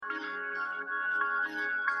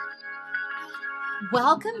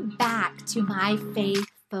Welcome back to My Faith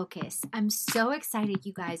Focus. I'm so excited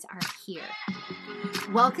you guys are here.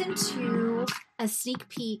 Welcome to a sneak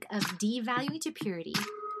peek of Devaluing to Purity,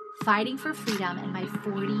 Fighting for Freedom, and my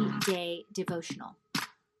 40-day devotional.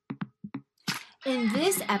 In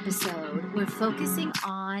this episode, we're focusing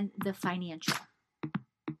on the financial.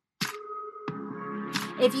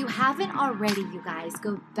 If you haven't already, you guys,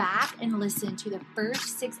 go back and listen to the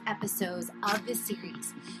first 6 episodes of this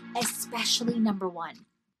series, especially number 1.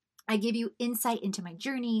 I give you insight into my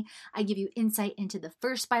journey. I give you insight into the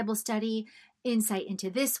first Bible study, insight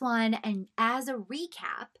into this one. And as a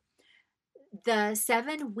recap, the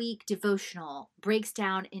 7-week devotional breaks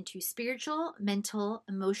down into spiritual, mental,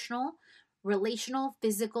 emotional, relational,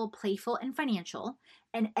 physical, playful, and financial.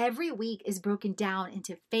 And every week is broken down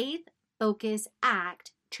into faith, focus,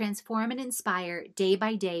 act, transform, and inspire day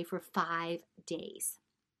by day for 5 days.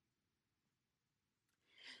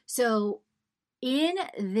 So in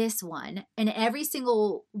this one, and every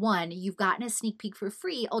single one, you've gotten a sneak peek for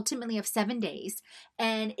free, ultimately of 7 days.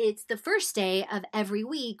 And it's the first day of every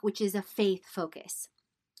week, which is a faith focus.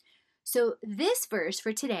 So this verse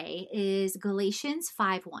for today is Galatians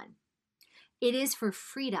 5:1. It is for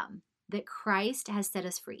freedom that Christ has set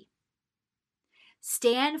us free.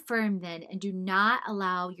 Stand firm then, and do not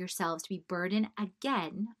allow yourselves to be burdened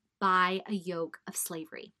again by a yoke of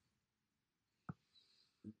slavery.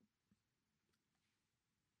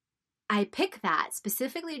 I pick that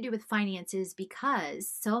specifically to do with finances because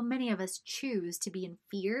so many of us choose to be in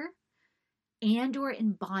fear and or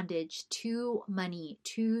in bondage to money,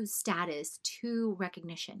 to status, to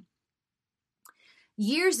recognition.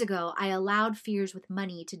 Years ago, I allowed fears with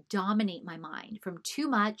money to dominate my mind, from too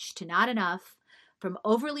much to not enough, from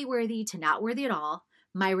overly worthy to not worthy at all.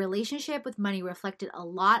 My relationship with money reflected a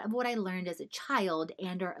lot of what I learned as a child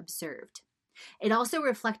and or observed. It also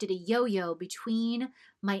reflected a yo-yo between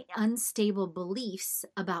my unstable beliefs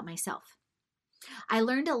about myself. I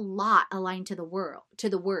learned a lot aligned to the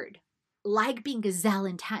word, like being gazelle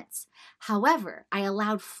intense. However, I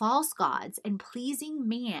allowed false gods and pleasing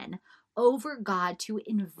man over God to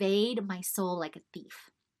invade my soul like a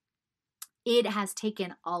thief. It has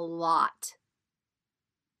taken a lot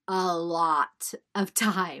of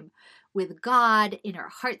time with God, inner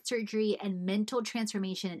heart surgery, and mental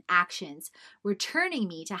transformation and actions, returning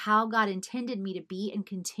me to how God intended me to be and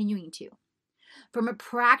continuing to. From a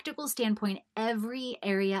practical standpoint, every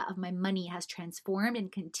area of my money has transformed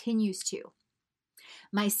and continues to.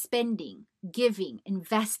 My spending, giving,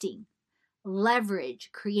 investing, leverage,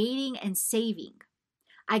 creating, and saving.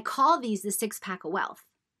 I call these the 6-pack of wealth.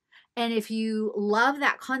 And if you love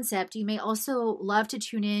that concept, you may also love to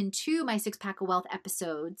tune in to my 6-pack of wealth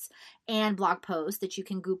episodes and blog posts that you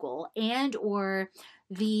can Google, and or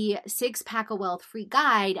the 6-pack of wealth free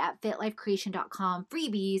guide at fitlifecreation.com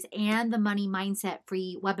freebies, and the money mindset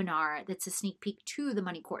free webinar that's a sneak peek to the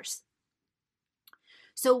money course.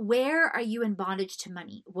 So where are you in bondage to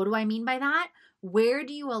money? What do I mean by that? Where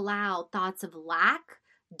do you allow thoughts of lack,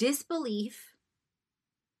 disbelief,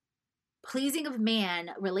 pleasing of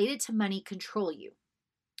man related to money control you?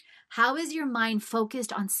 How is your mind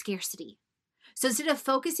focused on scarcity? So instead of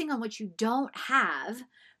focusing on what you don't have,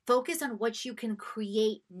 focus on what you can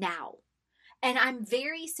create now. And I'm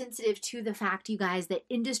very sensitive to the fact, you guys, that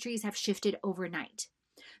industries have shifted overnight.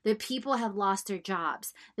 That people have lost their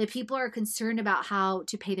jobs. That people are concerned about how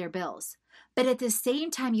to pay their bills. But at the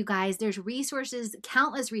same time, you guys, there's resources,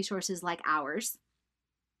 countless resources like ours.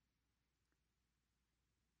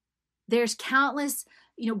 There's countless,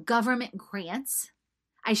 government grants.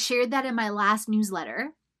 I shared that in my last newsletter.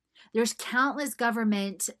 There's countless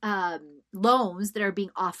government loans that are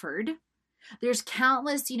being offered. There's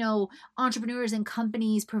countless, entrepreneurs and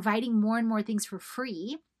companies providing more and more things for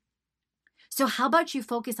free. So how about you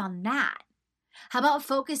focus on that? How about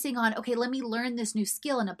focusing on, okay, let me learn this new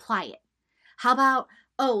skill and apply it? How about,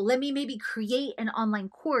 let me maybe create an online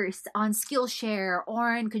course on Skillshare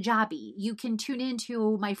or on Kajabi. You can tune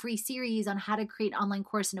into my free series on how to create an online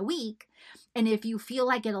course in a week. And if you feel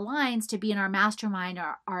like it aligns to be in our mastermind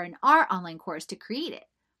or in our online course, to create it.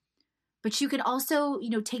 But you can also,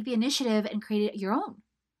 take the initiative and create it your own.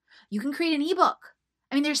 You can create an ebook.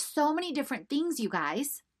 I mean, there's so many different things, you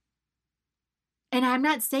guys. And I'm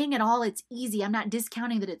not saying at all it's easy. I'm not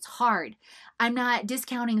discounting that it's hard. I'm not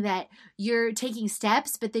discounting that you're taking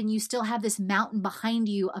steps, but then you still have this mountain behind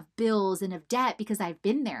you of bills and of debt, because I've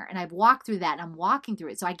been there and I've walked through that and I'm walking through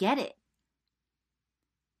it. So I get it.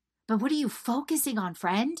 But what are you focusing on,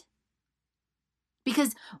 friend?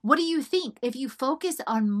 Because what do you think? If you focus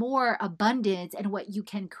on more abundance and what you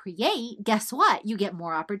can create, guess what? You get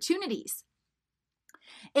more opportunities.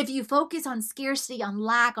 If you focus on scarcity, on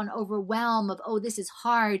lack, on overwhelm of, oh, this is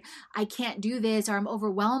hard, I can't do this, or I'm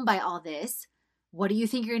overwhelmed by all this, what do you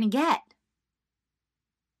think you're going to get?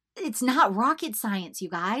 It's not rocket science, you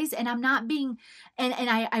guys. And I'm not being, and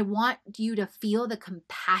I want you to feel the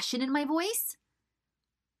compassion in my voice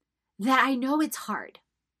that I know it's hard.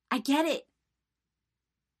 I get it.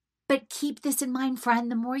 But keep this in mind,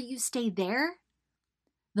 friend. The more you stay there,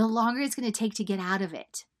 the longer it's going to take to get out of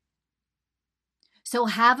it. So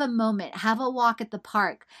have a moment, have a walk at the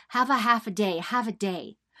park, have a half a day, have a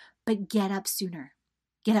day, but get up sooner,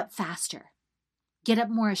 get up faster, get up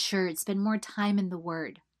more assured, spend more time in the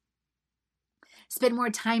Word. Spend more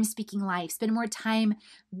time speaking life. Spend more time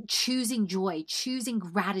choosing joy, choosing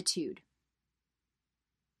gratitude.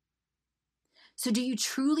 So do you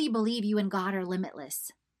truly believe you and God are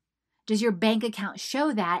limitless? Does your bank account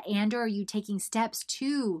show that, and or are you taking steps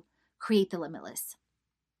to create the limitless?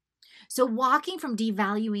 So walking from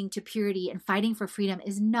devaluing to purity and fighting for freedom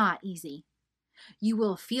is not easy. You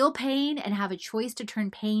will feel pain and have a choice to turn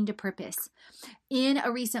pain to purpose. In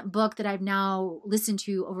a recent book that I've now listened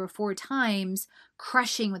to over 4 times,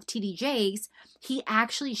 Crushing with T.D. Jakes, he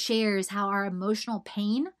actually shares how our emotional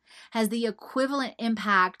pain has the equivalent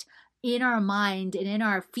impact in our mind and in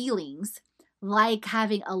our feelings like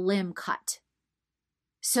having a limb cut.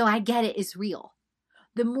 So I get it, it's real.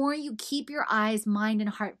 The more you keep your eyes, mind, and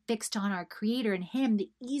heart fixed on our Creator and Him, the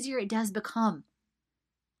easier it does become.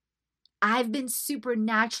 I've been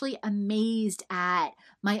supernaturally amazed at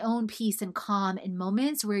my own peace and calm in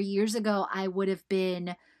moments where years ago I would have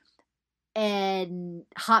been a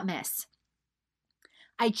hot mess.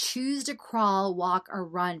 I choose to crawl, walk, or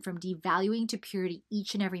run from devaluing to purity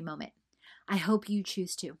each and every moment. I hope you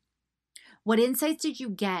choose to. What insights did you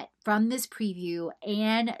get from this preview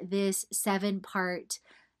and this 7-part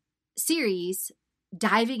series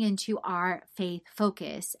diving into our faith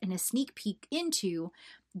focus and a sneak peek into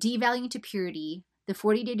Devaluing to Purity, the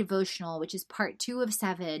 40-day devotional, which is part 2 of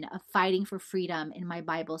 7 of Fighting for Freedom in my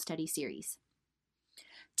Bible study series?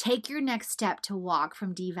 Take your next step to walk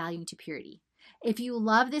from devaluing to purity. If you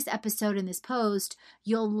love this episode and this post,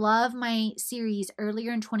 you'll love my series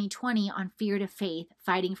earlier in 2020 on Fear to Faith,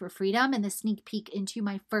 Fighting for Freedom, and the sneak peek into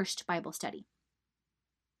my first Bible study.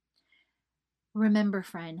 Remember,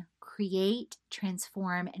 friend, create,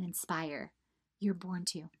 transform, and inspire. You're born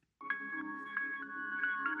to.